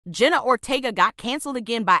Jenna Ortega got canceled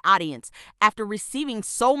again by audience after receiving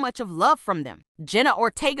so much of love from them. Jenna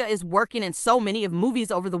Ortega is working in so many of movies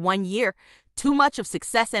over the 1 year. Too much of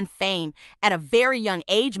success and fame at a very young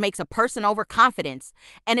age makes a person overconfident,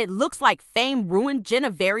 and it looks like fame ruined Jenna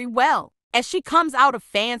very well, as she comes out of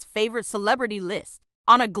fans' favorite celebrity list.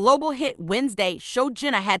 On a global hit Wednesday show,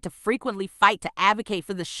 Jenna had to frequently fight to advocate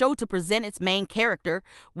for the show to present its main character,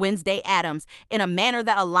 Wednesday Addams, in a manner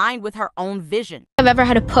that aligned with her own vision. I've ever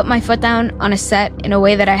had to put my foot down on a set in a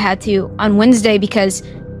way that I had to on Wednesday because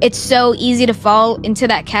it's so easy to fall into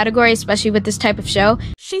that category, especially with this type of show.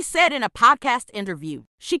 She said in a podcast interview,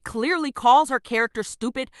 she clearly calls her character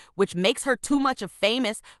stupid, which makes her too much of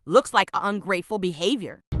famous, looks like ungrateful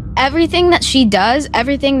behavior. Everything that she does,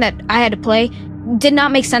 everything that I had to play, did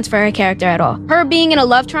not make sense for her character at all. Her being in a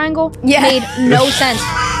love triangle made no sense.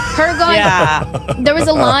 Her going, there was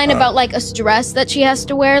a line about like a dress that she has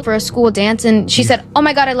to wear for a school dance, and she said, "Oh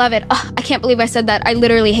my God, I love it. Ugh, I can't believe I said that. I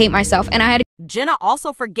literally hate myself." And I had to. Jenna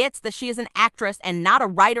also forgets that she is an actress and not a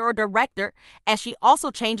writer or director, as she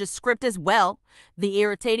also changes script as well. The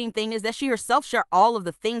irritating thing is that she herself shares all of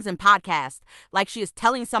the things in podcasts, like she is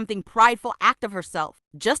telling something prideful act of herself.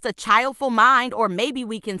 Just a childful mind, or maybe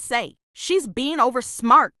we can say she's being over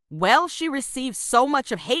smart. Well, she received so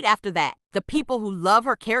much of hate after that. The people who love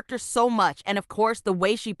her character so much, and of course the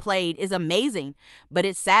way she played is amazing, but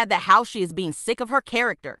it's sad that how she is being sick of her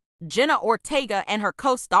character. Jenna Ortega and her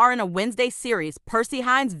co-star in a Wednesday series, Percy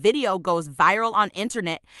Hines' video goes viral on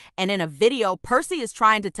internet, and in a video, Percy is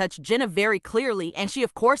trying to touch Jenna very clearly, and she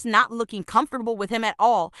of course not looking comfortable with him at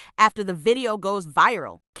all after the video goes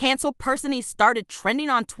viral. Cancel Percy started trending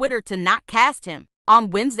on Twitter to not cast him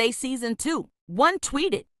on Wednesday season 2. One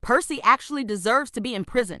tweeted, "Percy actually deserves to be in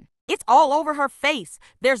prison. It's all over her face.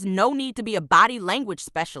 There's no need to be a body language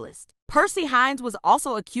specialist." Percy Hines was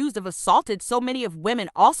also accused of assaulted so many of women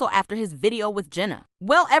also after his video with Jenna.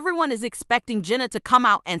 Well, everyone is expecting Jenna to come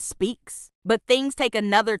out and speaks, but things take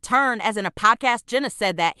another turn, as in a podcast Jenna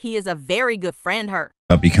said that he is a very good friend her.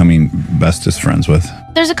 Becoming bestest friends with.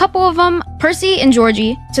 There's a couple of them, Percy and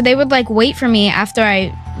Georgie, so they would like wait for me after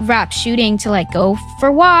I wrapped shooting to like go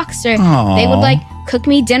for walks, or they would like cook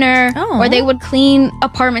me dinner, or they would clean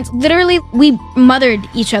apartments. Literally, we mothered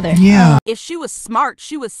each other. Yeah. If she was smart,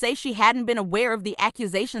 she would say she hadn't been aware of the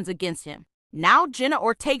accusations against him. Now Jenna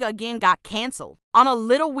Ortega again got canceled on a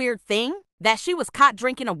little weird thing that she was caught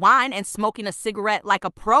drinking a wine and smoking a cigarette like a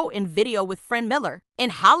pro in video with friend Miller. In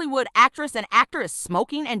Hollywood, actress and actors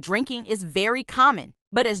smoking and drinking is very common.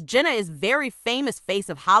 But as Jenna is very famous face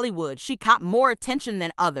of Hollywood, she caught more attention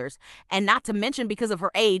than others, and not to mention because of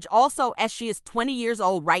her age, also as she is 20 years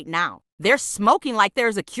old right now. They're smoking like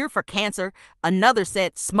there's a cure for cancer. Another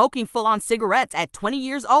said smoking full-on cigarettes at 20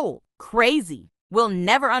 years old. Crazy. We'll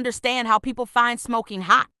never understand how people find smoking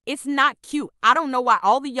hot. It's not cute. I don't know why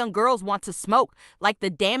all the young girls want to smoke, like the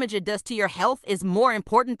damage it does to your health is more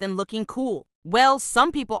important than looking cool. Well,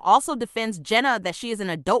 some people also defends Jenna that she is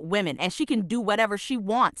an adult woman and she can do whatever she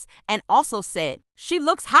wants, and also said she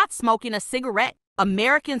looks hot smoking a cigarette.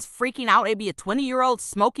 Americans freaking out maybe a 20-year-old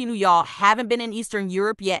smoking who y'all haven't been in Eastern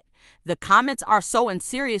Europe yet. The comments are so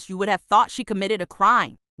unserious you would have thought she committed a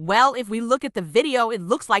crime. Well, if we look at the video, it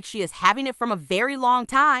looks like she is having it from a very long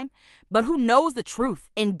time, but who knows the truth,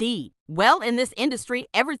 indeed. Well, in this industry,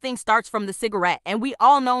 everything starts from the cigarette, and we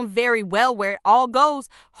all know very well where it all goes.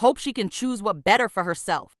 Hope she can choose what better for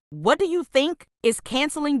herself. What do you think? Is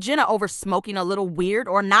canceling Jenna over smoking a little weird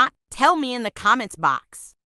or not? Tell me in the comments box.